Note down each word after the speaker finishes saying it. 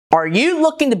Are you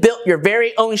looking to build your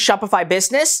very own Shopify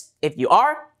business? If you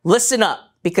are, listen up.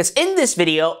 Because in this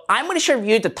video, I'm going to share with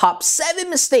you the top 7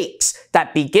 mistakes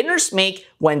that beginners make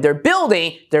when they're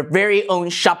building their very own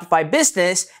Shopify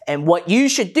business and what you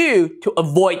should do to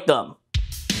avoid them.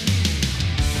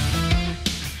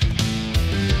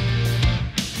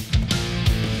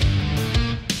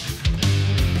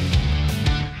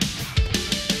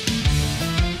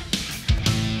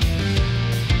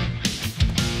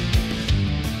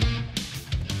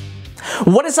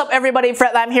 What is up everybody,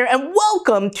 Fred Lam here and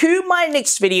welcome to my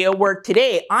next video where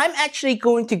today I'm actually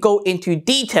going to go into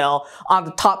detail on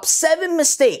the top 7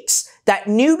 mistakes that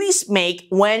newbies make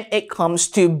when it comes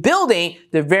to building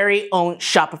their very own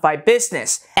Shopify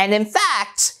business. And in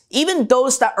fact, even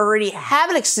those that already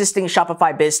have an existing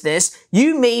Shopify business,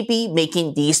 you may be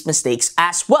making these mistakes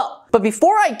as well. But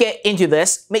before I get into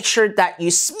this, make sure that you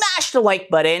smash the like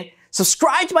button,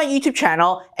 subscribe to my YouTube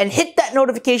channel, and hit that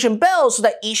notification bell so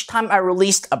that each time I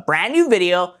release a brand new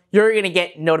video, you're gonna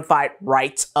get notified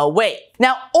right away.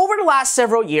 Now, over the last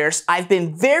several years, I've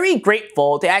been very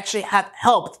grateful to actually have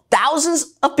helped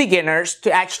thousands of beginners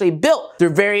to actually build their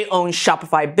very own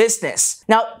Shopify business.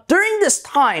 Now, during this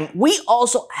time, we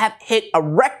also have hit a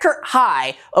record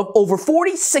high of over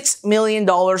 $46 million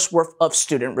worth of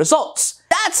student results.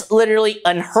 That's literally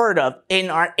unheard of in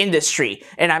our industry,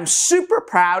 and I'm super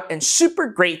proud and super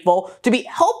grateful to be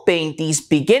helping these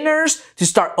beginners to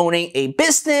start owning a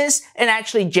business and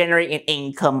actually generate an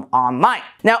income online.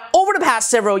 Now, over the past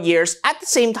several years, at the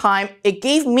same time, it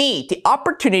gave me the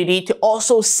opportunity to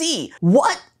also see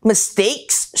what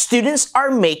mistakes students are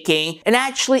making and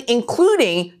actually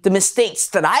including the mistakes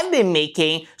that I've been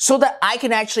making so that I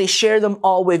can actually share them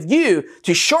all with you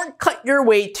to shortcut your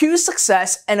way to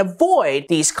success and avoid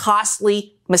these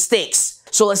costly mistakes.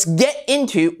 So let's get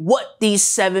into what these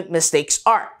 7 mistakes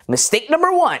are. Mistake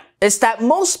number 1 is that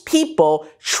most people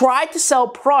try to sell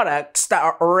products that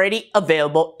are already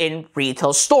available in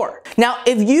retail store. Now,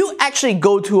 if you actually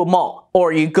go to a mall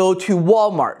or you go to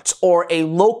Walmart or a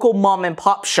local mom and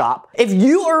pop shop, if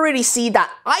you already see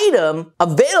that item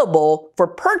available for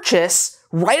purchase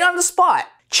right on the spot,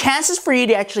 chances for you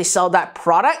to actually sell that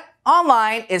product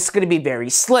online is going to be very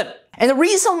slim. And the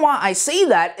reason why I say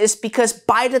that is because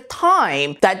by the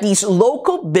time that these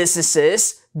local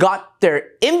businesses got their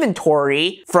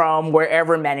inventory from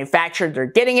wherever manufacturer they're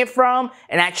getting it from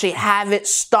and actually have it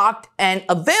stocked and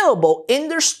available in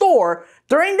their store,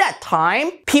 during that time,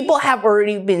 people have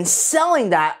already been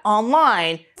selling that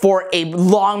online for a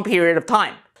long period of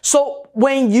time. So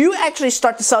when you actually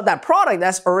start to sell that product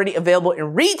that's already available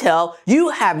in retail, you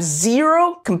have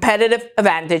zero competitive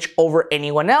advantage over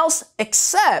anyone else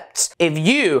except if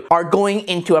you are going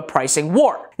into a pricing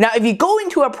war. Now, if you go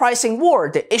into a pricing war,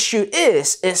 the issue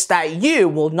is that you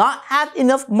will not have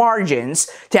enough margins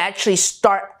to actually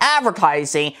start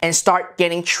advertising and start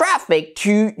getting traffic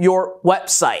to your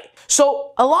website.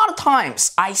 So a lot of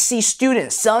times I see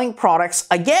students selling products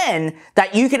again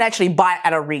that you can actually buy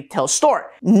at a retail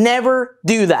store. Never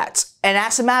do that. And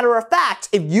as a matter of fact,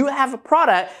 if you have a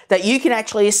product that you can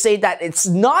actually say that it's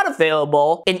not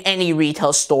available in any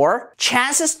retail store,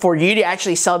 chances for you to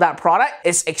actually sell that product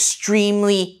is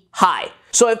extremely high.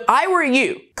 So if I were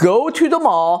you, go to the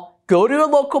mall, go to a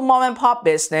local mom and pop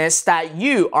business that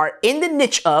you are in the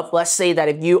niche of. Let's say that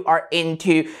if you are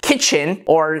into kitchen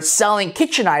or selling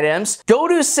kitchen items, go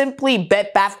to simply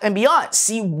Bed Bath & Beyond.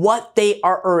 See what they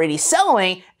are already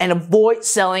selling and avoid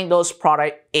selling those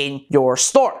products in your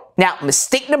store. Now,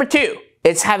 mistake number 2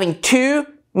 is having too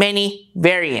many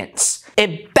variants.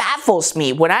 It baffles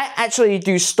me when I actually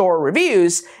do store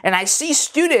reviews and I see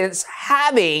students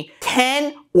having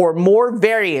 10 or more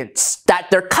variants that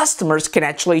their customers can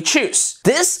actually choose.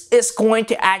 This is going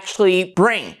to actually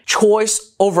bring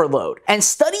choice overload. And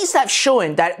studies have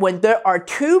shown that when there are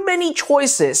too many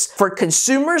choices for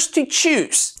consumers to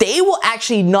choose, they will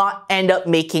actually not end up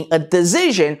making a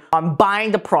decision on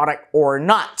buying the product or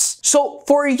not. So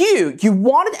for you, you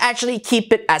want to actually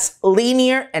keep it as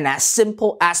linear and as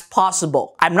simple as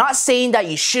possible. I'm not saying that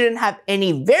you shouldn't have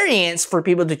any variants for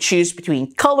people to choose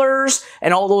between colors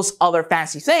and all those other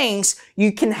fancy things.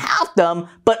 You can have them,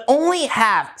 but only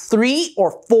have 3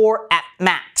 or 4 at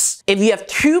max. If you have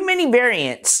too many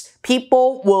variants,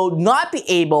 people will not be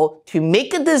able to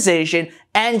make a decision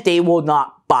and they will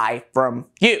not buy from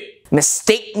you.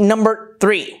 Mistake number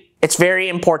 3. It's very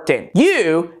important.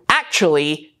 You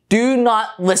actually do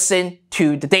not listen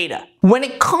to the data. When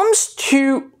it comes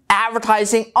to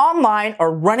advertising online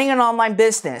or running an online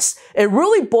business, it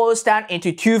really boils down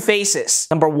into 2 phases.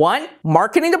 Number 1,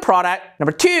 marketing the product.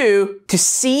 Number 2, to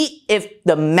see if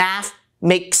the math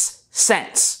makes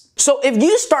sense. So if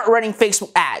you start running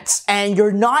Facebook ads and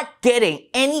you're not getting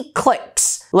any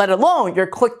clicks, let alone your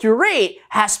click-through rate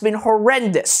has been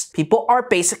horrendous, people are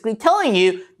basically telling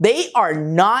you they are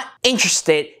not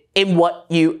interested in what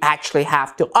you actually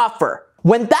have to offer.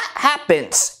 When that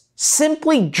happens,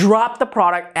 simply drop the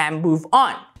product and move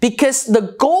on. Because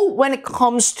the goal when it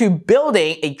comes to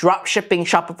building a dropshipping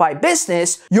Shopify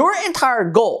business, your entire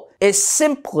goal is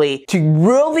simply to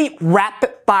really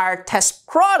rapid fire test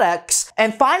products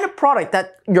and find a product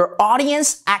that your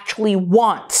audience actually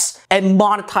wants and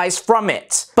monetize from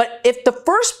it. But if the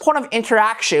first point of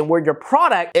interaction where your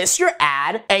product is your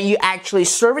ad and you actually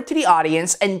serve it to the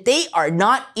audience and they are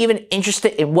not even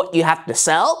interested in what you have to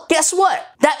sell, guess what?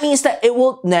 That means that it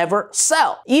will never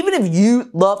sell. Even if you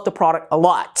love the product a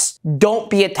lot, don't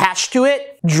be attached to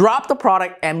it, drop the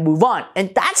product and move on.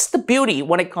 And that's the beauty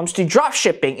when it comes to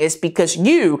dropshipping, is because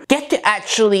you get to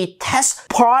actually test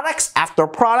products after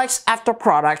products after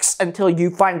products until you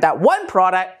find that one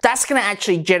product that's gonna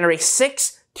actually generate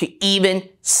 6 to even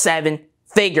 7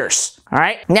 figures. All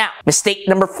right. Now, mistake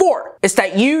number 4 is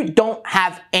that you don't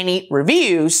have any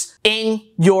reviews in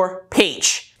your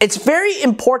page. It's very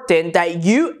important that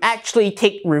you actually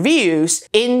take reviews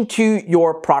into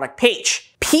your product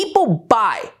page. People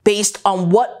buy based on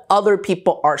what other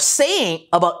people are saying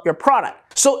about your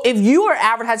product. So if you are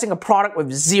advertising a product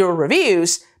with 0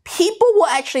 reviews, people will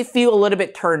actually feel a little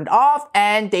bit turned off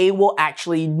and they will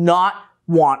actually not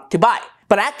want to buy.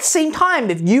 But at the same time,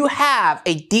 if you have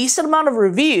a decent amount of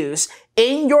reviews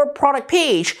in your product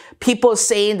page, people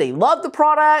saying they love the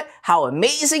product, how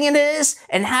amazing it is,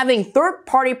 and having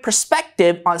third-party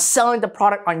perspective on selling the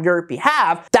product on your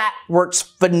behalf, that works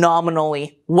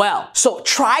phenomenally well. So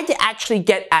try to actually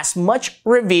get as much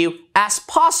review as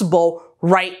possible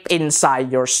right inside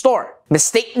your store.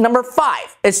 Mistake number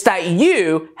 5 is that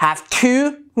you have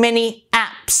too many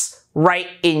apps right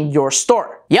in your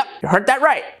store. Yep, you heard that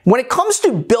right. When it comes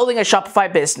to building a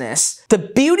Shopify business, the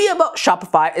beauty about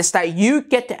Shopify is that you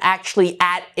get to actually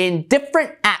add in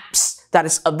different apps that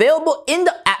is available in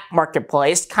the app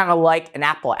marketplace, kind of like an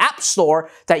Apple App Store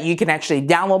that you can actually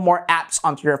download more apps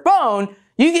onto your phone.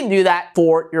 You can do that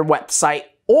for your website,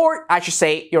 or I should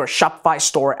say your Shopify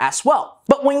store as well.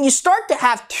 But when you start to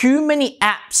have too many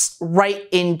apps right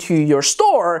into your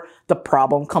store, the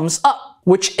problem comes up,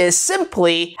 which is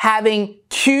simply having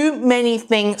too many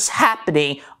things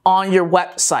happening on your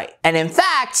website. And in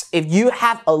fact, if you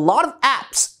have a lot of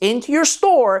apps into your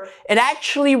store, it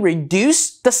actually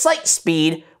reduces the site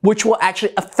speed, which will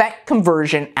actually affect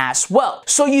conversion as well.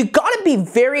 So you gotta be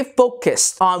very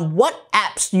focused on what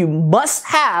apps you must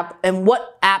have and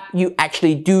what app you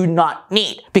actually do not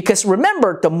need. Because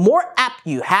remember, the more app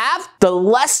you have, the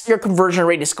less your conversion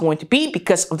rate is going to be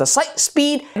because of the site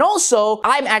speed. And also,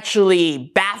 I'm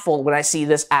actually baffled when I see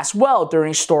this as well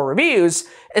during store reviews,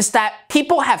 is that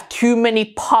people have too many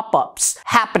pop-ups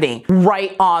happening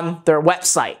right on their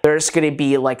website. There's gonna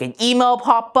be like an email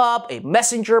pop-up, a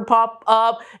messenger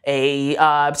pop-up, a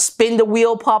spin the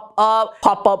wheel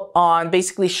pop-up on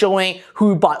basically showing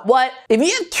who bought what. If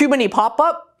you have too many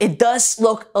pop-up, it does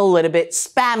look a little bit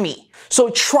spammy. So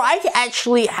try to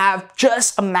actually have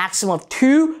just a maximum of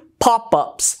 2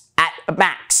 pop-ups at a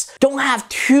max. Don't have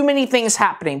too many things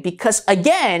happening because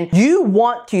again, you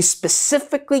want to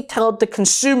specifically tell the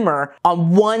consumer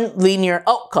on one linear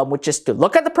outcome, which is to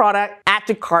look at the product, add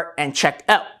to cart, and check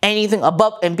out. Anything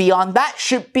above and beyond that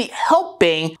should be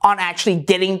helping on actually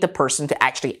getting the person to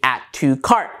actually add to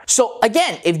cart. So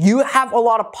again, if you have a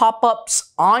lot of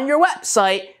pop-ups on your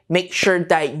website, make sure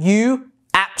that you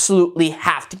absolutely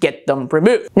have to get them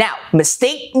removed. Now,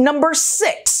 mistake number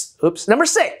 6,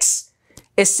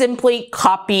 is simply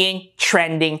copying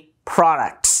trending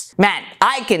products. Man,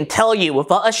 I can tell you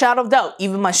without a shadow of doubt,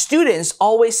 even my students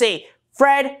always say,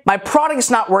 Fred, my product is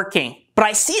not working, but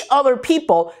I see other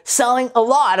people selling a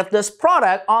lot of this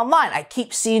product online. I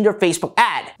keep seeing their Facebook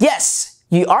ad. Yes,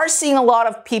 you are seeing a lot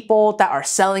of people that are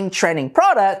selling trending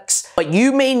products, but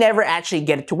you may never actually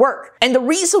get it to work. And the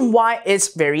reason why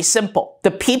is very simple.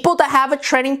 The people that have a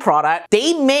trending product,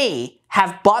 they may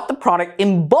have bought the product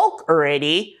in bulk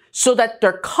already, so that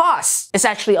their cost is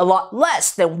actually a lot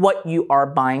less than what you are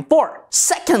buying for.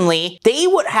 Secondly, they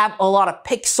would have a lot of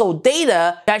pixel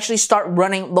data to actually start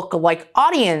running lookalike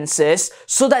audiences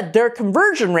so that their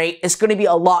conversion rate is going to be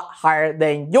a lot higher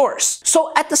than yours.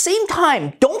 So at the same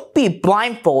time, don't be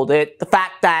blindfolded the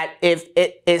fact that if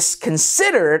it is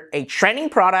considered a trending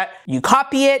product, you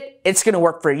copy it, it's gonna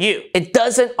work for you. It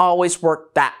doesn't always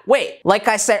work that way. Like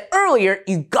I said earlier,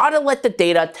 you gotta let the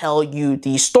data tell you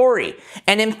the story.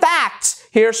 And in fact,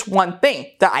 here's one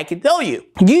thing that I can tell you.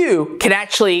 You can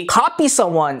actually copy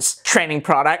someone's trending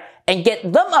product and get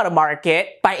them out of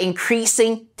market by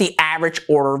increasing the average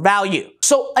order value.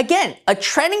 So again, a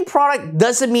trending product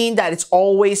doesn't mean that it's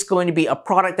always going to be a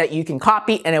product that you can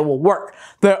copy and it will work.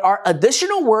 There are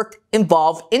additional work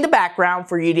involved in the background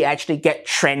for you to actually get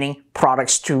trending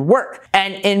products to work.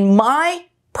 And in my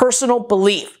personal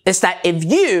belief is that if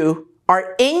you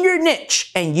are in your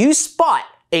niche and you spot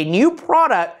a new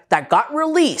product that got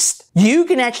released, you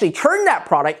can actually turn that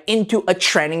product into a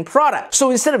trending product. So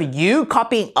instead of you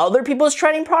copying other people's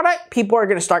trending product, people are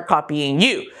gonna start copying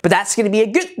you. But that's gonna be a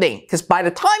good thing, because by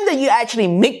the time that you actually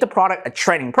make the product a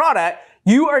trending product,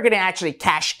 you are gonna actually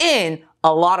cash in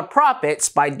a lot of profits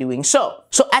by doing so.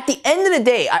 So at the end of the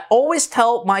day, I always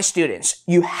tell my students,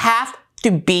 you have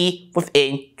to be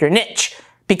within your niche.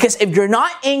 Because if you're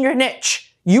not in your niche,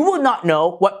 you will not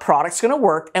know what product's gonna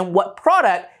work and what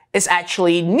product is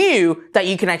actually new that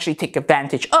you can actually take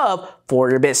advantage of for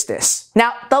your business.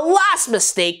 Now, the last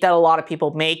mistake that a lot of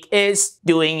people make is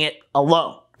doing it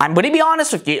alone. I'm gonna be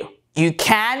honest with you. You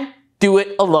can do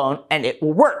it alone and it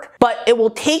will work, but it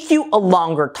will take you a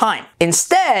longer time.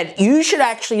 Instead, you should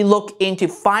actually look into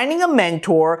finding a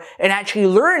mentor and actually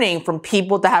learning from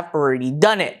people that have already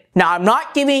done it. Now, I'm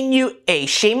not giving you a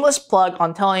shameless plug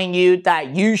on telling you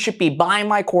that you should be buying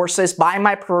my courses, buying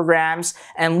my programs,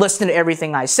 and listen to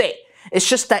everything I say. It's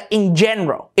just that in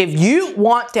general, if you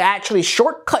want to actually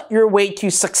shortcut your way to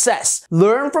success,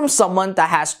 learn from someone that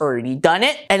has already done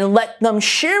it and let them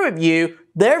share with you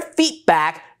their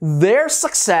feedback, their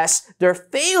success, their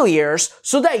failures,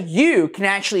 so that you can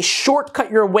actually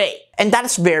shortcut your way. And that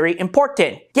is very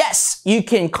important. Yes, you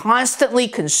can constantly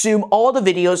consume all the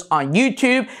videos on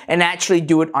YouTube and actually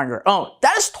do it on your own.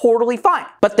 That is totally fine.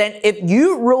 But then if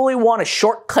you really want to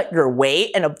shortcut your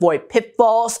way and avoid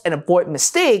pitfalls and avoid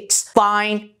mistakes,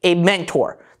 find a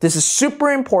mentor. This is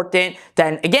super important.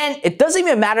 Then again, it doesn't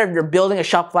even matter if you're building a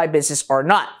Shopify business or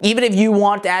not. Even if you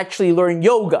want to actually learn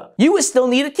yoga, you would still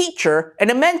need a teacher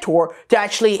and a mentor to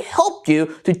actually help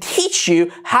you, to teach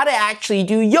you how to actually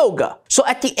do yoga. So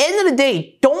at the end of the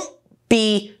day, don't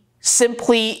be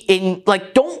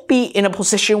in a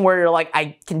position where you're like,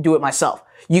 I can do it myself.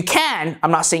 You can, I'm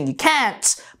not saying you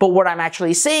can't, but what I'm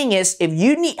actually saying is if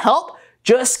you need help,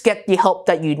 just get the help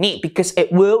that you need, because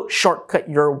it will shortcut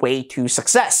your way to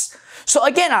success. So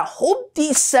again, I hope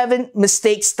these 7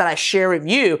 mistakes that I share with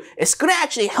you is going to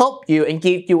actually help you and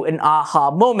give you an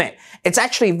aha moment. It's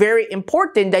actually very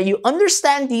important that you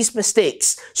understand these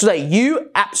mistakes so that you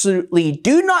absolutely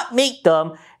do not make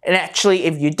them. And actually,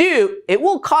 if you do, it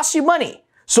will cost you money.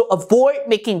 So avoid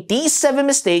making these 7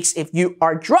 mistakes if you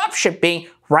are dropshipping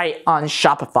right on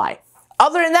Shopify.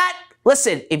 Other than that,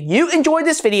 listen, if you enjoyed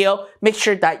this video, make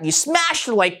sure that you smash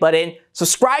the like button,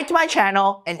 subscribe to my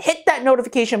channel, and hit that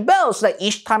notification bell so that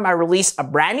each time I release a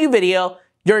brand new video,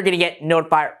 you're gonna get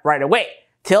notified right away.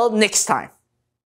 Till next time.